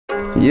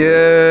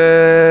Yeah.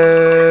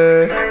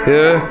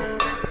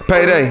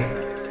 Payday.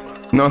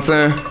 You know what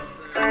I'm saying?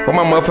 Where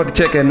my motherfucking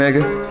check at,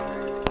 nigga?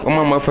 Where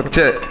my motherfucking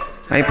check?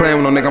 I ain't playing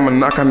with no nigga, I'm gonna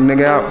knock on the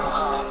nigga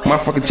out.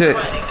 Motherfucking check.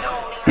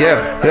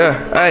 Yeah,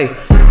 hey.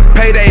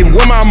 Payday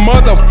with my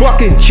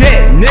motherfucking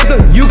check, nigga.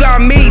 You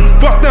got me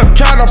fucked up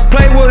trying to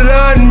play with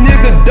a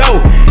nigga though.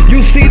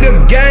 You see the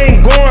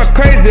gang going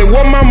crazy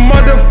with my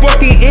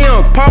motherfucking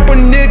M. Pop a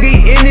nigga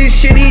in this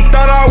shit, he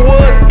thought I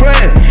was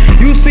playing.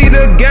 You see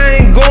the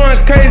gang going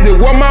crazy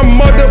with my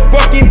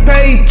motherfucking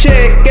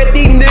paycheck. Get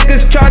these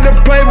niggas trying to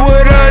play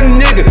with a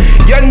nigga.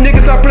 Young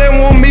niggas are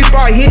playing with me. If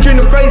I hit you in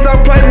the face, I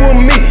play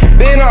with me.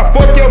 Then I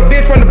fuck your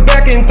bitch from the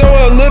back and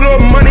throw a little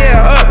money at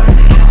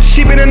her.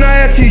 She been in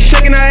her ass, she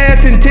shaking her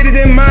ass and titties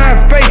in my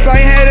face. I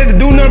ain't had to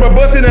do nothing but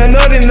busting a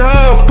nut in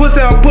her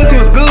pussy. Her pussy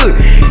was good.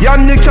 Y'all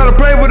niggas try to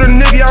play with a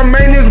nigga. Y'all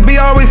main niggas be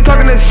always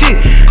talking that shit.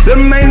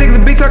 Them main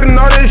niggas be talking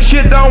all that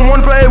shit. Don't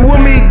wanna play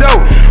with me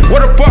though.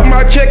 What the fuck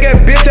my check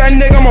at, bitch? That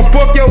nigga, I'ma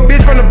fuck your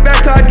bitch from the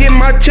back till I get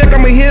my check.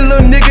 I'ma hit a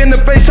little nigga in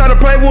the face, try to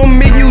play with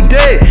me, you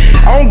dead.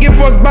 I don't give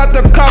a fuck about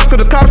the cops, cause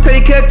the cops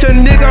can't catch a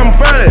nigga. I'm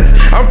fast.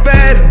 I'm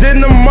fast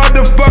than the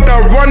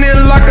motherfucker, running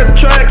like a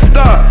track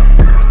star.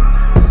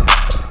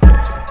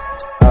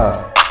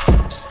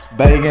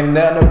 Begging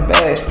down the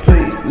back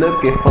street,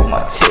 looking for my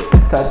chick.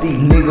 Cause these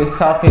niggas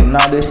talking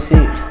all this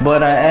shit,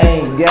 but I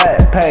ain't got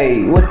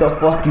paid. What the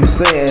fuck you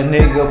saying,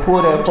 nigga?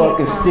 Pull that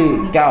fucking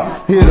stick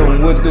out, hit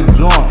him with the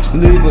drum,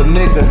 leave a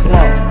nigga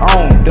slump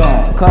on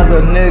dumb. Cause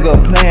a nigga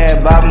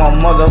playing by my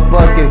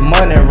motherfucking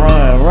money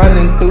run,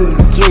 running through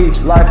the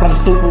streets like I'm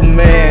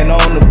Superman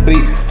on the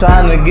beat,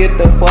 trying to get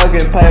the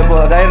fucking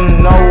paper. They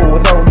don't know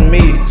what's up with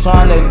me,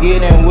 trying to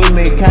get in with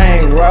me,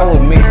 can't roll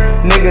with me.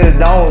 Niggas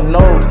don't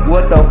know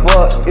what the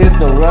fuck is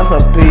the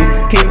recipe.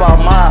 Keep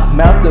on my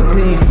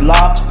masterpiece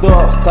locked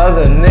up,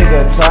 cause a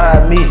nigga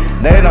tried me.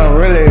 They done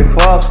really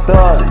fucked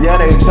up. Yeah,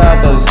 they tried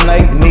to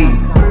snake me.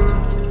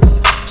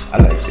 I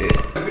like that.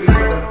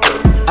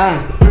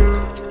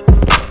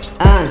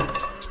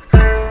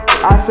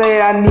 I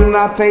say I need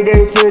my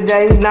payday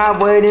today, not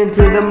waiting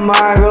till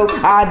tomorrow.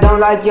 I don't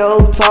like your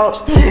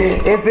talk.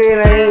 If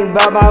it ain't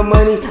about my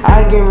money,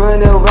 I can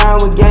run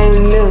around with gang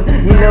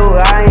niggas. You know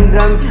I ain't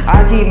dumb.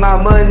 I keep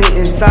my money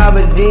inside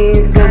my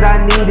jeans, cause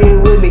I need it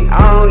with me.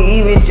 I don't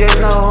even stress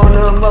on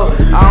no more.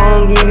 I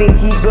don't even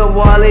keep a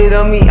wallet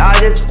on me. I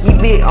just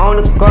keep it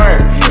on the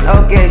card.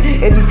 Okay,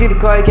 if you see the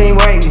card, you can't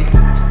write me.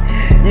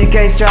 You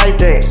can't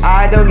strike that.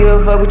 I don't give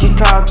a fuck what you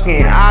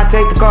talking. I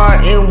take the car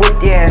and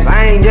whip your ass.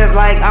 I ain't just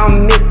like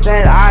I'm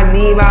missing. I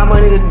need my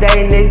money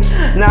today,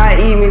 nigga.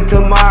 Not even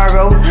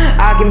tomorrow.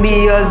 I can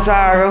be your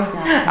sorrow.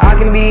 I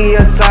can be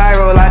your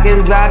sorrow like it's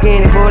Glock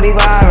in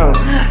 45.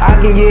 I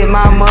can get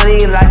my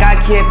money like I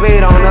kept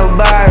it on the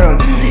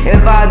barrel.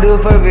 If I do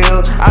it for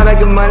real, I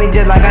make the money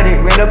just like I did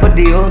rent up a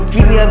deal.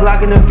 Keep me a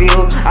Glock in the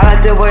field. I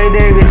like the way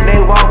they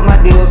walk my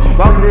deal.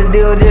 Walk the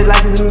deal just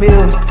like it's a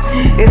meal.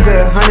 It's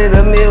 100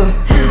 a meal.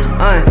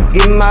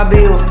 Give me my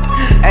bill.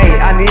 Hey,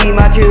 I need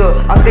my chill.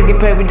 I'm thinking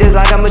paper just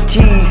like I'm a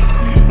cheese.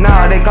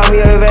 Nah, they call me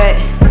a rat,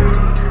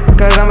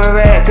 cause I'm a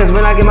rat. Cause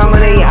when I get my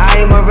money, I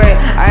am a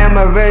rat. I am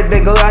a rat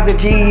that go after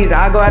cheese.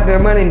 I go after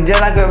money just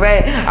like a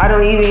rat. I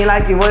don't even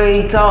like the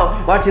way he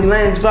talk. Watch his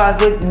lens fly,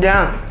 put it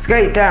down,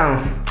 straight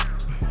down.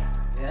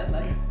 Yeah, I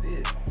like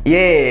this.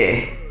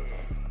 Yeah.